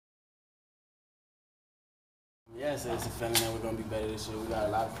Yes, it's a feeling that we're going to be better this year. We got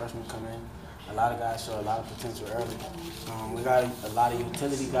a lot of freshmen come in. A lot of guys show a lot of potential early. We got a lot of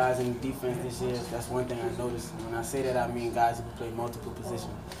utility guys in the defense this year. That's one thing I noticed. And when I say that, I mean guys who can play multiple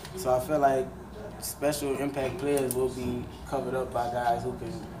positions. So I feel like special impact players will be covered up by guys who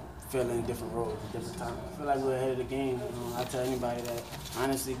can fill in different roles at different times. I feel like we're ahead of the game. I tell anybody that,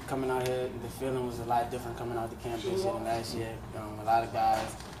 honestly, coming out here, the feeling was a lot different coming out the camp this year than last year. A lot of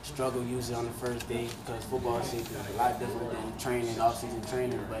guys struggle usually on the first day because football shape is a lot different than training, off-season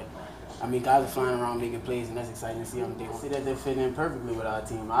training. But I mean, guys are flying around making plays, and that's exciting to see on the day. See that they're fitting in perfectly with our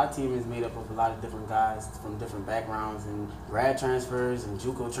team. Our team is made up of a lot of different guys from different backgrounds, and grad transfers and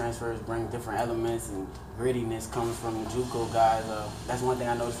JUCO transfers bring different elements, and grittiness comes from JUCO guys. That's one thing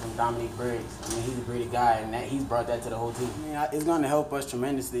I noticed from Dominique Briggs. I mean, he's a gritty guy, and he's brought that to the whole team. I mean, it's going to help us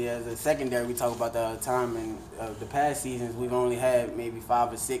tremendously. As a secondary, we talk about that all the time, and the past seasons, we've only had maybe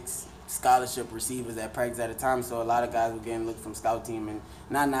 5 or 6 scholarship receivers at practice at a time, so a lot of guys were getting looked from scout team, and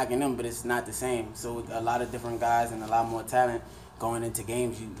not knocking them, but it's not the same. So with a lot of different guys and a lot more talent going into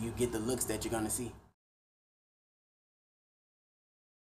games, you get the looks that you're going to see.